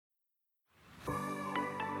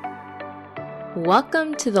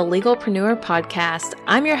Welcome to the Legalpreneur Podcast.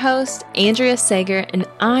 I'm your host, Andrea Sager, and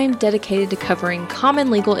I'm dedicated to covering common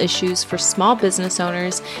legal issues for small business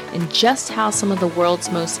owners and just how some of the world's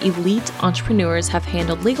most elite entrepreneurs have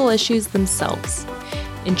handled legal issues themselves.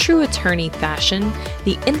 In true attorney fashion,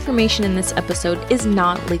 the information in this episode is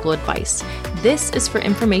not legal advice. This is for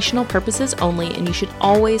informational purposes only, and you should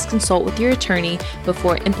always consult with your attorney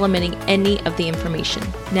before implementing any of the information.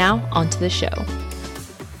 Now, on to the show.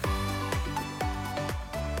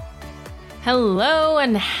 Hello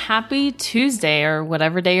and happy Tuesday, or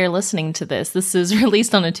whatever day you're listening to this. This is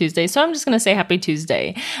released on a Tuesday, so I'm just going to say happy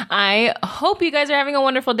Tuesday. I hope you guys are having a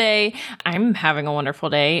wonderful day. I'm having a wonderful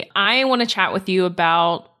day. I want to chat with you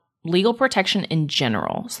about legal protection in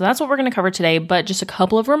general. So that's what we're going to cover today, but just a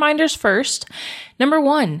couple of reminders first. Number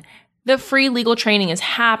one, the free legal training is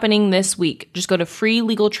happening this week. Just go to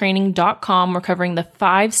freelegaltraining.com. We're covering the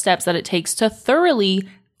 5 steps that it takes to thoroughly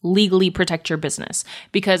legally protect your business,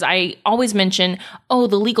 because I always mention, the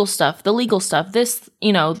legal stuff, this,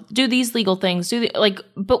 do these legal things,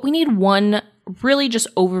 but we need one really just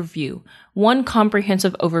overview, one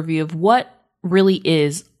comprehensive overview of what really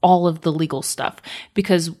is all of the legal stuff,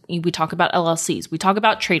 because we talk about LLCs, we talk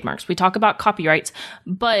about trademarks, we talk about copyrights,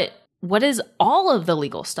 but what is all of the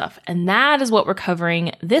legal stuff? And that is what we're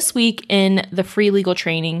covering this week in the free legal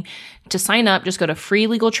training. To sign up, just go to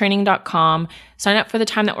freelegaltraining.com, sign up for the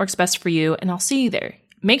time that works best for you, and I'll see you there.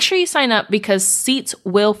 Make sure you sign up because seats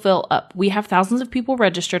will fill up. We have thousands of people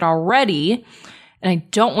registered already, and I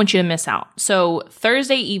don't want you to miss out. So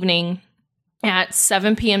Thursday evening at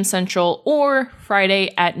 7 p.m. Central or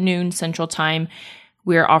Friday at noon Central Time,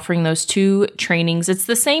 we're offering those 2 trainings. It's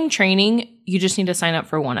the same training. You just need to sign up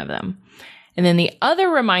for one of them. And then the other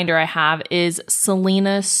reminder I have is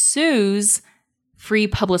Selena Sue's free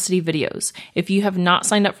publicity videos. If you have not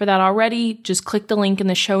signed up for that already, just click the link in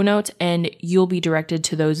the show notes and you'll be directed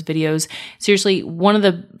to those videos. Seriously,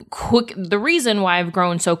 the reason why I've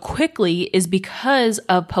grown so quickly is because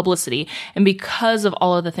of publicity and because of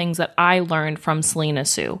all of the things that I learned from Selena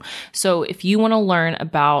Sue. So if you want to learn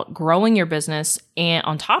about growing your business and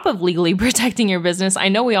on top of legally protecting your business, I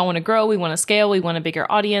know we all want to grow, we want to scale, we want a bigger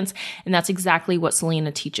audience, and that's exactly what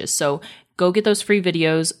Selena teaches. So go get those free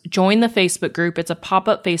videos, join the Facebook group. It's a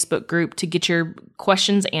pop-up Facebook group to get your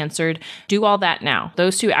questions answered. Do all that now.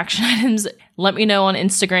 Those 2 action items, let me know on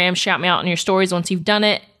Instagram, shout me out in your stories once you've done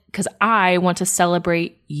it, because I want to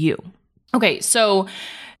celebrate you. Okay, so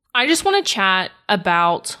I just want to chat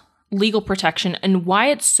about legal protection and why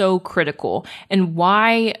it's so critical and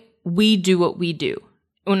why we do what we do.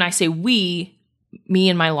 When I say we, me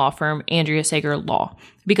and my law firm, Andrea Sager Law,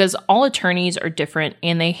 because all attorneys are different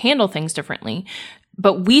and they handle things differently.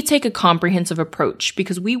 But we take a comprehensive approach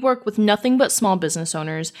because we work with nothing but small business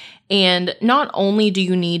owners. And not only do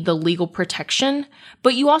you need the legal protection,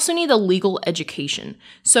 but you also need the legal education.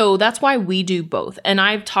 So that's why we do both. And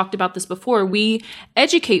I've talked about this before. We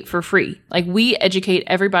educate for free. We educate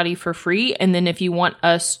everybody for free. And then if you want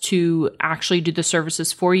us to actually do the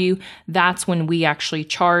services for you, that's when we actually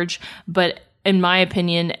charge. But in my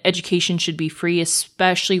opinion, education should be free,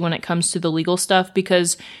 especially when it comes to the legal stuff,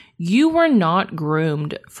 because you were not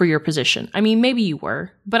groomed for your position. I mean, maybe you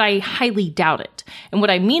were, but I highly doubt it. And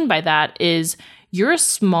what I mean by that is you're a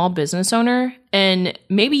small business owner, and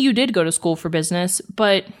maybe you did go to school for business,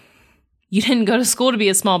 but you didn't go to school to be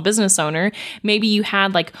a small business owner. Maybe you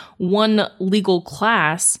had one legal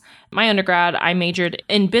class. My undergrad, I majored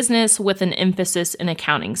in business with an emphasis in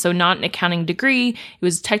accounting. So not an accounting degree. It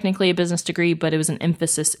was technically a business degree, but it was an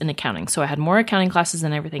emphasis in accounting. So I had more accounting classes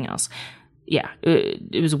than everything else. Yeah,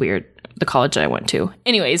 it was weird, the college that I went to.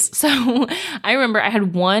 Anyways, so I remember I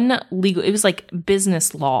had one legal, it was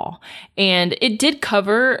business law. And it did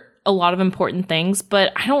cover a lot of important things,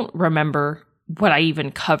 but I don't remember what I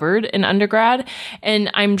even covered in undergrad. And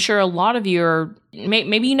I'm sure a lot of you are,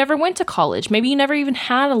 maybe you never went to college. Maybe you never even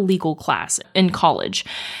had a legal class in college.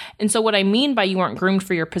 And so what I mean by you aren't groomed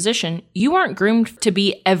for your position, you aren't groomed to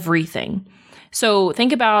be everything. So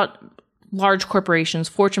think about large corporations,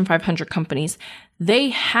 Fortune 500 companies.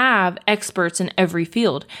 They have experts in every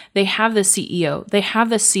field. They have the CEO, they have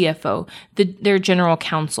the CFO, their general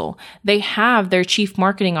counsel, they have their chief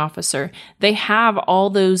marketing officer. They have all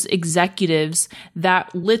those executives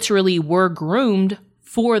that literally were groomed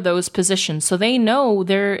for those positions. So they know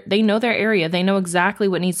their area. They know exactly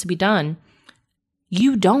what needs to be done.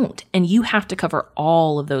 You don't, and you have to cover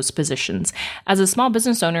all of those positions. As a small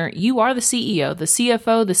business owner, you are the CEO, the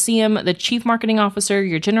CFO, the CM, the chief marketing officer,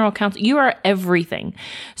 your general counsel. You are everything.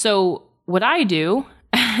 So what I do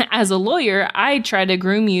as a lawyer, I try to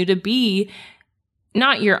groom you to be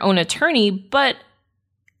not your own attorney, but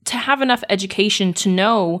to have enough education to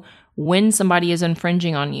know when somebody is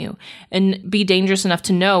infringing on you and be dangerous enough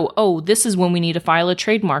to know, oh, this is when we need to file a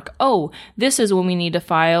trademark. Oh, this is when we need to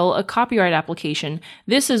file a copyright application.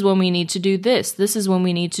 This is when we need to do this. This is when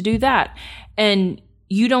we need to do that. And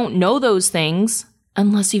you don't know those things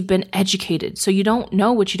unless you've been educated. So you don't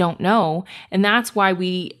know what you don't know. And that's why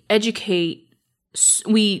we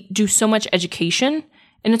do so much education,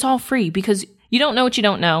 and it's all free because you don't know what you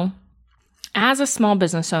don't know. As a small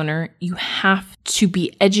business owner, you have to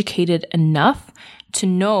be educated enough to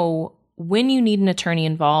know when you need an attorney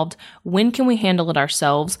involved, when can we handle it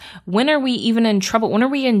ourselves, when are we even in trouble, when are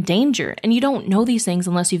we in danger? And you don't know these things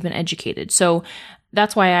unless you've been educated. So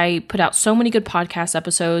that's why I put out so many good podcast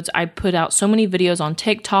episodes. I put out so many videos on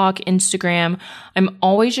TikTok, Instagram. I'm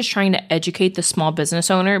always just trying to educate the small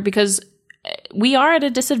business owner because we are at a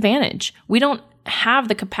disadvantage. We don't have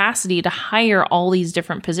the capacity to hire all these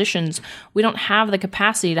different positions. We don't have the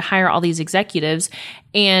capacity to hire all these executives,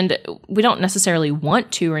 and we don't necessarily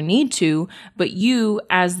want to or need to, but you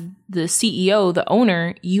as the CEO, the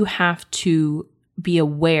owner, you have to be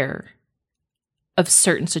aware of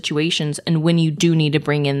certain situations and when you do need to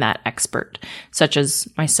bring in that expert, such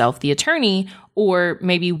as myself, the attorney, or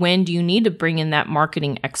maybe when do you need to bring in that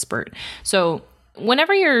marketing expert. So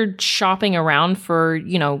whenever you're shopping around for,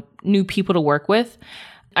 new people to work with,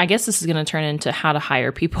 I guess this is going to turn into how to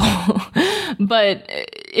hire people. But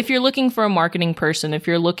if you're looking for a marketing person, if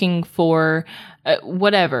you're looking for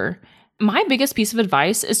whatever, my biggest piece of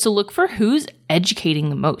advice is to look for who's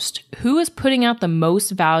educating the most, who is putting out the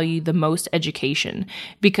most value, the most education,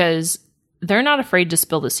 because they're not afraid to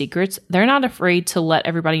spill the secrets. They're not afraid to let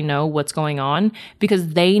everybody know what's going on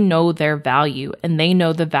because they know their value and they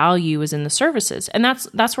know the value is in the services. And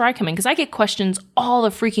that's where I come in, because I get questions all the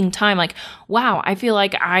freaking time. Like, wow, I feel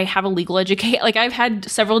like I have a legal education. Like, I've had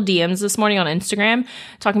several DMs this morning on Instagram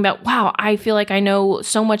talking about, wow, I feel like I know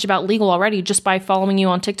so much about legal already just by following you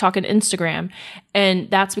on TikTok and Instagram. And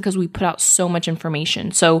that's because we put out so much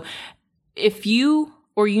information. So if you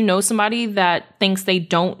or somebody that thinks they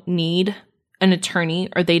don't need an attorney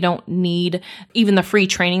or they don't need even the free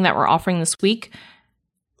training that we're offering this week,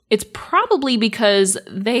 it's probably because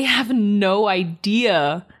they have no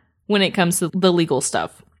idea when it comes to the legal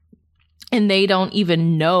stuff. And they don't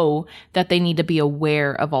even know that they need to be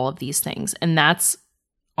aware of all of these things. And that's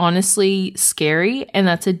honestly scary. And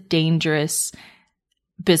that's a dangerous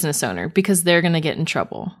business owner because they're going to get in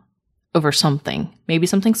trouble over something, maybe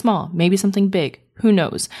something small, maybe something big, who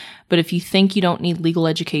knows? But if you think you don't need legal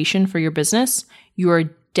education for your business, you are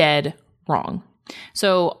dead wrong.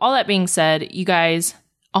 So all that being said, you guys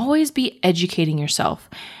always be educating yourself.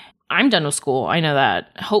 I'm done with school. I know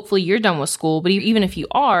that. Hopefully you're done with school, but even if you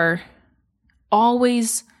are,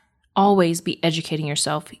 always be educating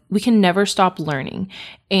yourself. We can never stop learning.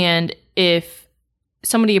 And if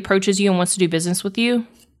somebody approaches you and wants to do business with you,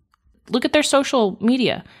 look at their social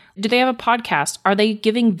media. Do they have a podcast? Are they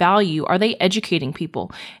giving value? Are they educating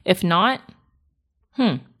people? If not,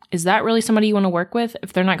 is that really somebody you want to work with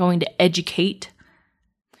if they're not going to educate?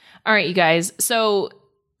 All right, you guys. So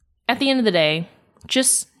at the end of the day,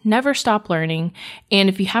 just never stop learning. And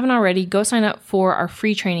if you haven't already, go sign up for our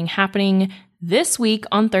free training happening this week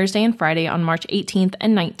on Thursday and Friday on March 18th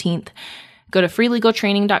and 19th. Go to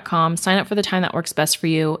freelegaltraining.com, sign up for the time that works best for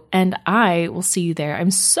you, and I will see you there.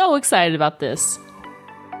 I'm so excited about this.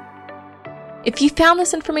 If you found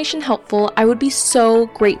this information helpful, I would be so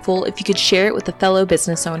grateful if you could share it with a fellow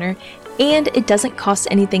business owner, and it doesn't cost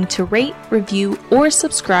anything to rate, review, or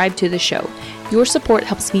subscribe to the show. Your support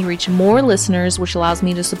helps me reach more listeners, which allows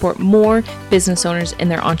me to support more business owners in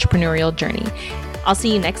their entrepreneurial journey. I'll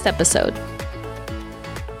see you next episode.